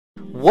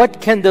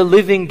what can the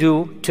living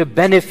do to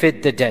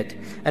benefit the dead?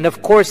 And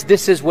of course,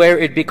 this is where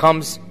it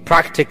becomes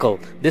practical.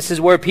 This is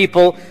where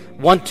people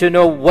want to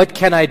know, what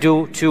can I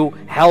do to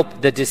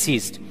help the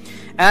deceased?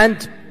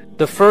 And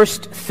the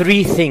first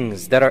three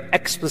things that are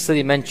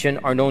explicitly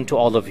mentioned are known to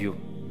all of you.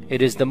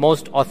 It is the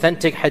most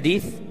authentic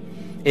hadith.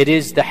 It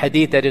is the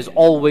hadith that is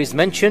always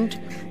mentioned.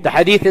 The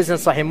hadith is in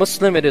Sahih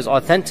Muslim. It is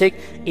authentic.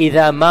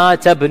 إِذَا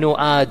مَاتَ ابْنُ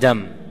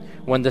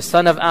آدَمَ, when the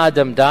son of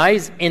Adam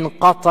dies,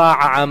 انقطع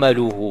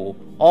عمله,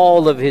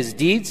 all of his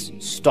deeds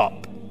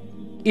stop.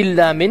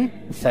 إِلَّا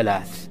مِنْ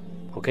ثَلَاثٍ.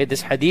 Okay,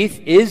 this hadith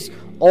is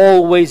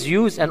always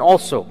used. And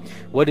also,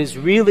 what is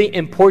really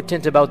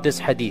important about this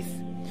hadith,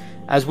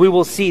 as we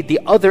will see the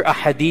other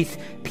ahadith,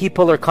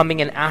 people are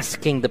coming and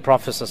asking the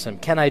Prophet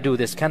ﷺ, can I do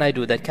this? Can I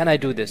do that? Can I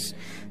do this?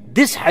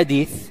 This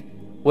hadith,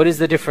 what is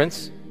the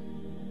difference?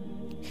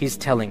 He's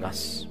telling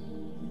us.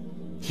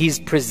 He's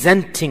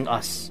presenting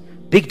us.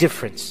 Big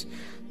difference.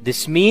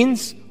 This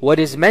means what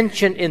is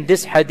mentioned in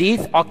this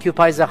hadith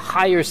occupies a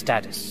higher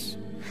status,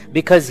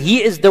 because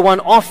he is the one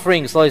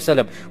offering, sallallahu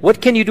alaihi wasallam,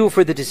 what can you do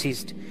for the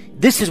deceased?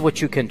 This is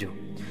what you can do.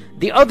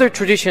 The other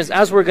traditions,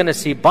 as we're going to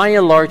see, by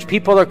and large,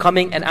 people are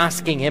coming and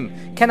asking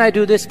him, can I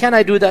do this? Can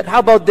I do that? How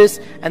about this?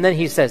 And then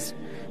he says.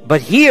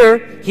 But here,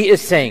 he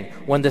is saying,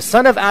 when the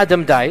son of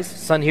Adam dies,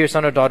 son here,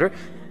 son or daughter,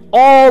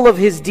 all of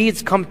his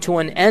deeds come to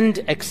an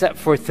end except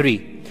for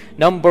three.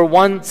 Number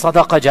one,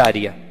 sadaqah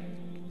jariyah.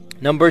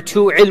 Number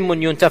two,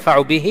 ilmun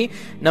yuntafa'u bihi.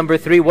 Number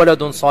three,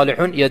 waladun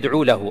salihun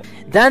yad'u lahu.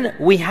 Then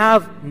we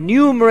have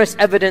numerous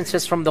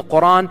evidences from the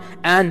Quran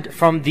and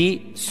from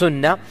the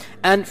Sunnah.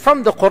 And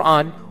from the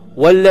Quran,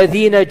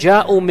 وَالَّذِينَ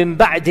جَاءُوا مِن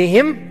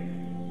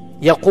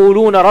بَعْدِهِمْ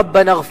يَقُولُونَ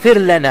رَبَّنَا اغْفِرْ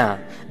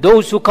لَنَا.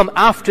 Those who come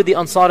after the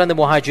Ansar and the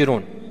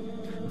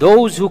Muhajirun.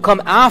 Those who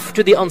come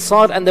after the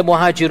Ansar and the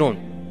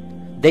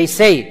Muhajirun. They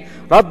say,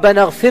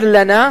 رَبَّنَا اغْفِرْ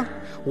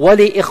لَنَا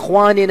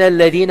وَلِإِخْوَانِنَا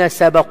الَّذِينَ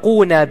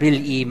سَبَقُونَا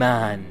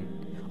بِالْإِيمَانِ.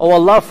 Oh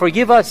Allah,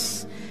 forgive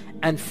us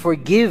and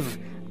forgive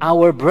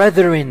our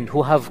brethren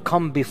who have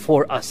come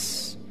before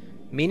us.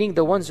 Meaning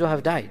the ones who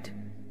have died.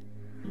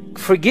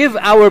 Forgive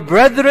our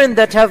brethren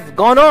that have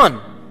gone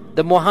on.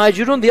 The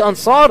Muhajirun, the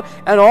Ansar,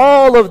 and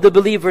all of the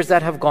believers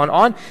that have gone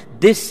on.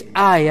 This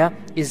ayah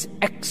is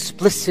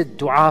explicit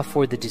dua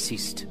for the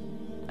deceased.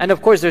 And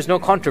of course there's no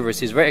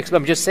controversy. It's very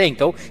explicit. I'm just saying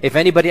though, if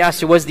anybody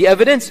asks you what's the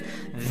evidence,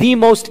 the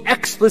most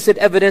explicit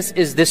evidence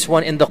is this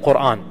one in the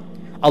Quran.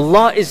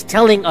 Allah is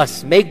telling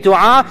us, make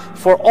dua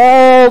for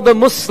all the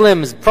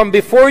Muslims from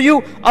before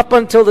you up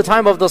until the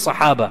time of the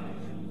Sahaba.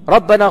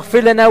 رَبَّنَا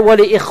اغْفِرْ لَنَا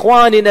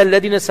وَلِإِخْوَانِنَا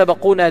الَّذِينَ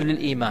سَبَقُونَا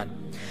لِلْإِيمَانِ.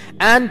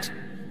 And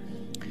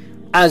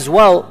as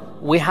well,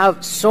 we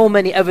have so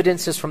many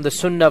evidences from the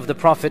Sunnah of the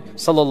Prophet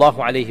sallallahu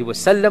alaihi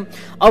wasallam.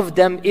 Of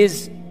them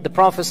is the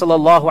Prophet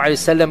sallallahu alaihi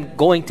wasallam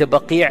going to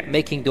Baqi',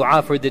 making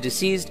dua for the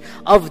deceased.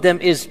 Of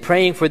them is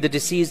praying for the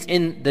deceased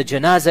in the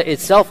janazah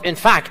itself. In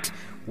fact,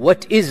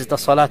 what is the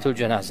Salatul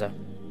Janazah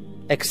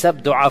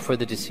except dua for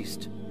the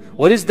deceased?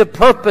 What is the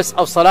purpose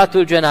of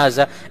Salatul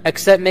Janazah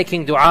except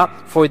making dua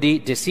for the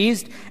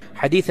deceased?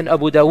 Hadith in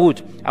Abu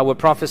Dawood, our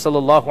Prophet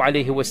sallallahu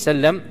alaihi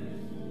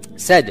wasallam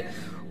said,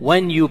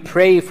 when you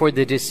pray for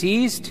the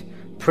deceased,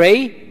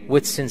 pray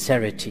with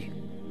sincerity.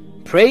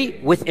 Pray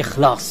with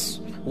ikhlas.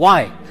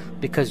 Why?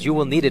 Because you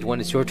will need it when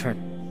it's your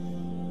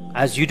turn.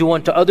 As you do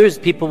unto others,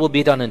 people will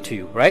be done unto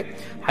you, right?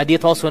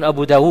 Hadith also in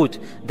Abu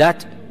Dawood,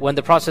 that when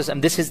the process,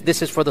 and this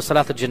is for the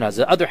Salat al-Janazah.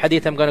 The other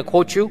hadith I'm going to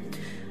quote you,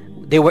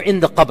 they were in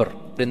the qabr,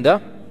 in the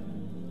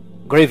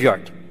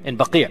graveyard, in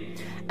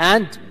Baqi'.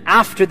 And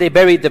after they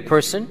buried the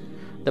person,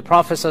 the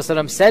Prophet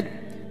ﷺ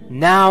said,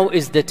 now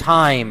is the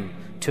time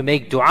to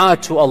make dua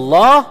to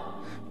Allah,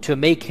 to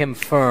make him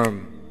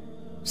firm.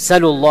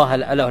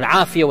 Salullah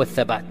al-afiyah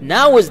wal-thabat.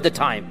 Now is the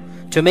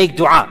time to make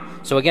dua.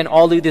 So again,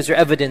 all of these are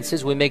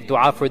evidences we make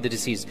dua for the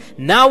deceased.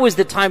 Now is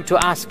the time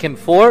to ask him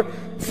for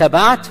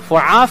thabat, for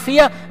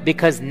afiyah,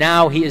 because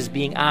now he is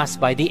being asked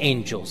by the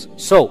angels.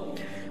 So,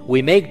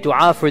 we make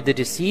dua for the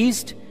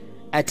deceased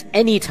at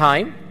any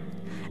time,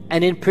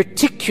 and in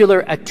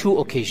particular at two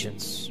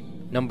occasions.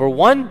 Number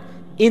one,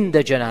 in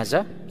the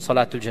janazah,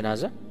 Salatul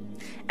Janazah.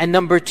 And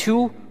number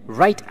two,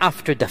 right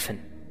after dafn.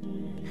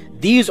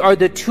 These are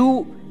the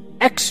two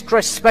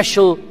extra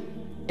special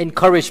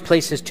encouraged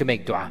places to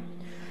make dua.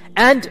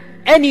 And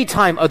any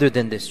time other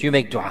than this, you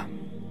make dua.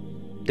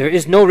 There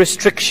is no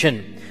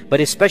restriction, but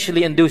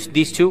especially in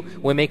these two,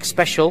 we make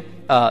special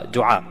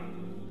dua.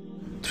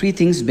 Three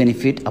things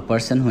benefit a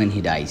person when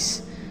he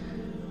dies.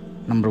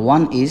 Number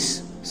one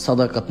is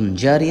sadaqatun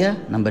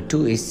jariyah. Number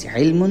two is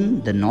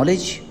ilmun, the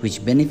knowledge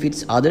which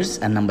benefits others.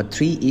 And number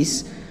three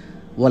is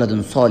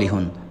waladun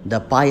salihun, the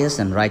pious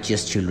and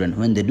righteous children.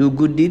 When they do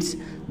good deeds,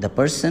 the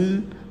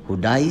person who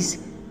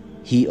dies,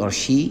 he or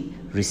she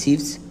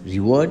receives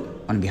reward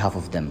on behalf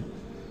of them.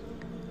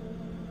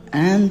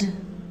 And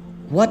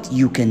what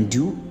you can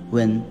do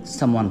when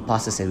someone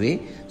passes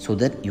away so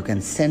that you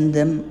can send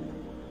them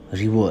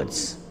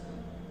rewards,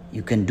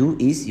 you can do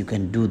is, you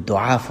can do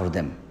dua for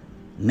them.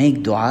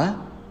 Make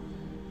dua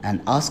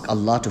and ask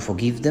Allah to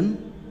forgive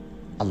them.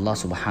 Allah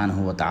subhanahu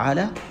wa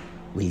ta'ala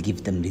will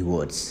give them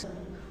rewards.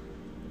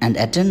 And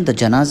attend the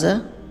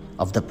janazah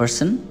of the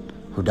person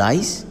who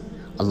dies.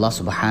 Allah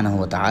subhanahu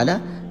wa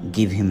ta'ala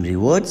give him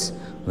rewards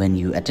when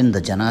you attend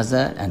the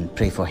janazah and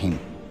pray for him.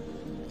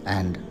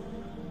 And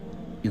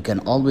you can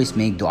always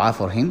make dua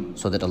for him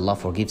so that Allah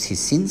forgives his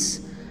sins,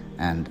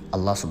 and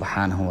Allah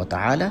subhanahu wa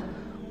ta'ala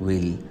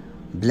will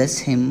bless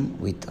him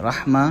with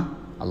rahmah.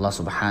 Allah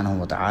subhanahu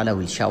wa ta'ala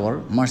will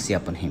shower mercy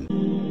upon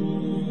him.